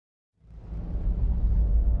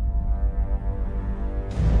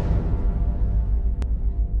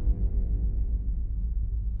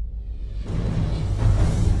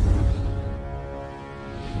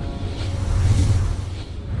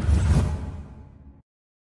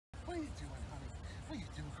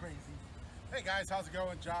Hey guys, how's it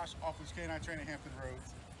going? Josh, Off-Leash Canine Training, Hampton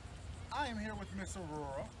Roads. I am here with Miss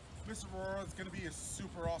Aurora. Miss Aurora is going to be a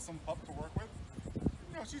super awesome pup to work with.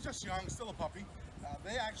 You know, she's just young, still a puppy.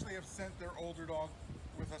 They actually have sent their older dog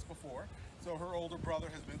with us before. So her older brother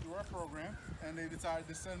has been through our program, and they decided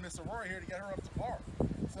to send Miss Aurora here to get her up to par.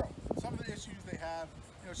 So some of the issues they have,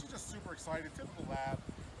 you know, she's just super excited, typical lab.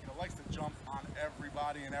 You know, likes to jump on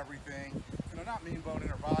everybody and everything. You know, not mean boning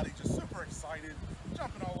her body, just super excited,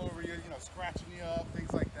 jumping all over you, you know, scratching you up,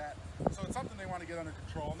 things like that. So it's something they want to get under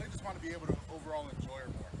control, and they just want to be able to overall enjoy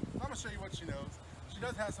her more. So I'm going to show you what she knows. She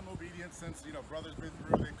does have some obedience since, you know, brother's been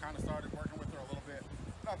through. They've kind of started working with her a little bit.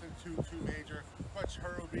 Nothing too major, but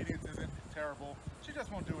her obedience isn't terrible. She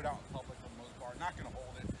just won't do it out in public for the most part. Not going to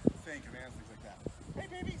hold it, saying commands, things like that. Hey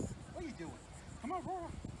babies, what are you doing? Come on,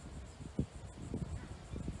 Aurora.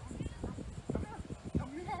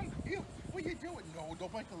 What are you doing? No,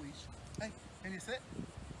 don't bite the leash. Hey, can you sit?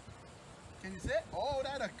 Can you sit? Oh,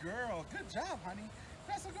 that a girl. Good job, honey.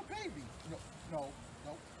 That's a good baby. No.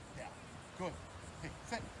 Yeah. Good. Hey,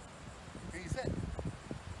 sit. Can you sit?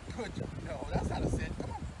 Good job. No, that's not a sit.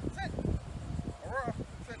 Come on, sit. Aurora,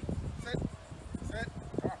 sit.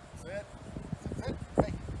 Come on, sit. Hey,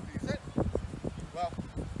 can you sit? Well,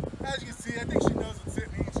 as you can see, I think she knows what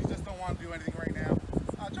sit means. She just don't want to do anything right now.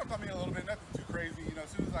 Jumped on me a little bit, nothing too crazy. You know, as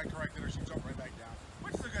soon as I corrected her, she jumped right back down,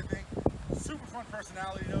 which is a good thing. Super fun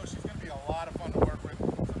personality, though. She's going to be a lot of fun to work with.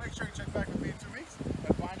 So make sure you check back with me in 2 weeks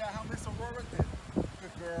and find out how Miss Aurora did.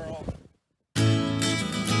 Good girl.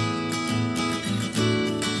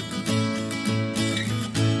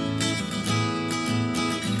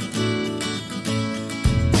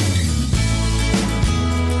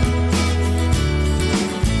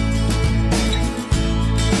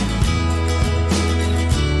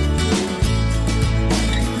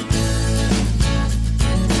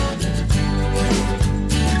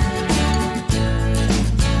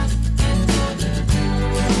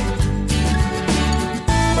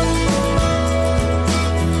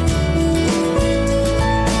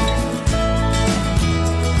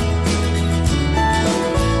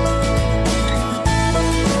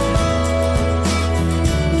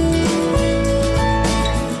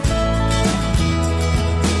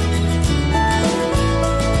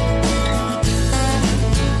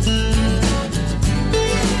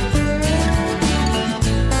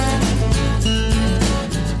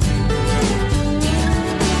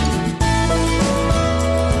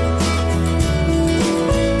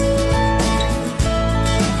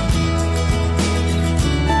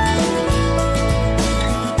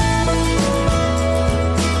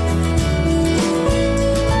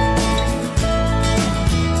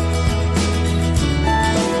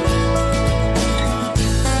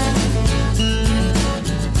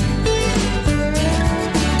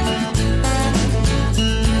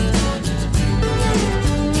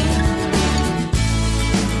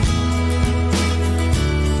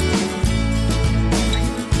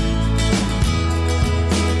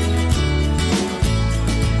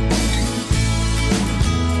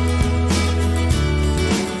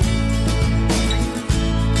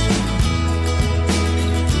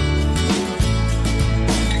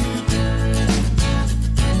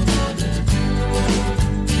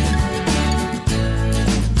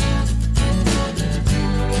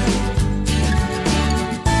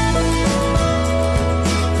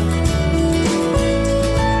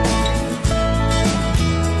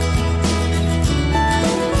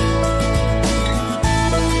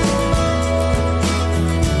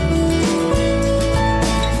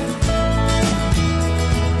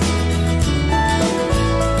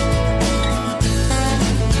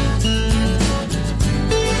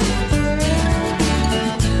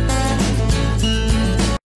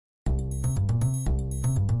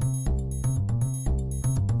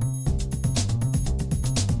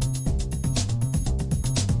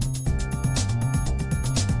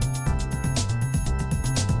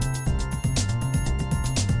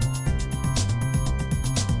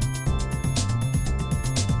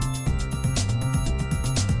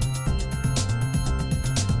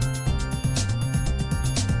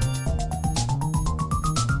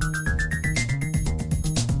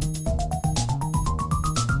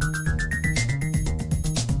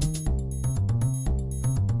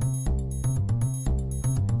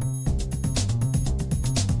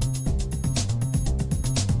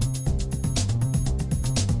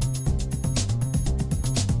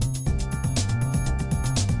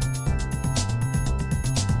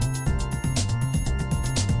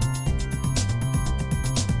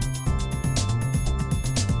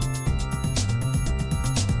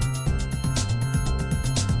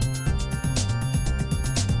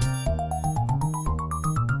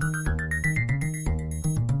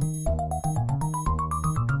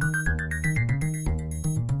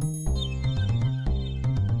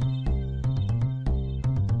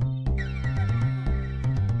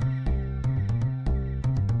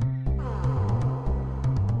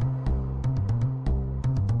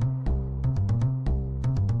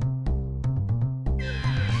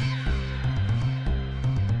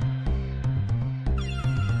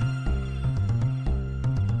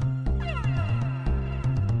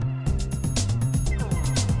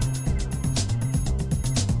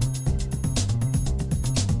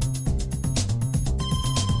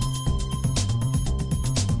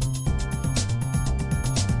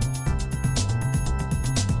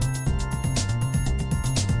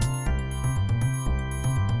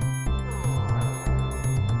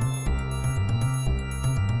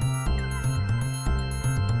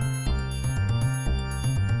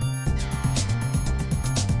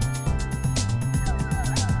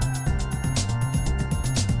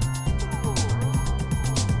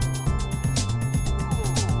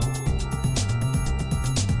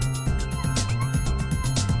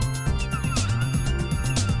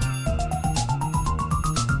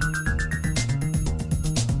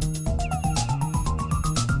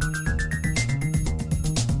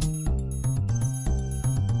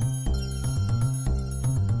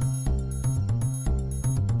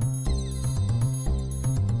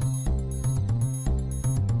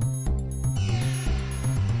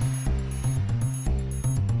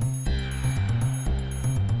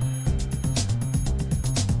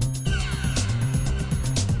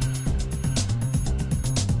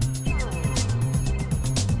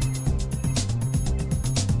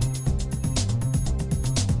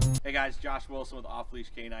 guys, Josh Wilson with Off-Leash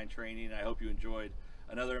Canine Training. I hope you enjoyed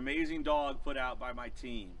another amazing dog put out by my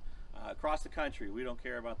team. Across the country, we don't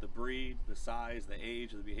care about the breed, the size, the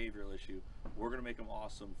age, or the behavioral issue. We're going to make them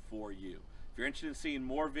awesome for you. If you're interested in seeing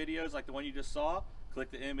more videos like the one you just saw, click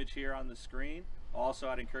the image here on the screen. Also,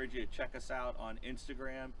 I'd encourage you to check us out on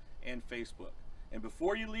Instagram and Facebook. And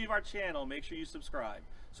before you leave our channel, make sure you subscribe.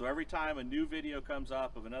 So every time a new video comes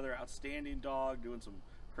up of another outstanding dog doing some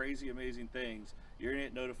crazy, amazing things, you're going to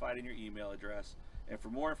get notified in your email address. And for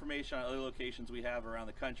more information on other locations we have around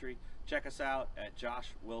the country, check us out at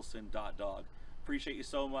joshwilson.dog. Appreciate you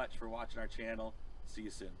so much for watching our channel. See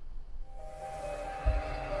you soon.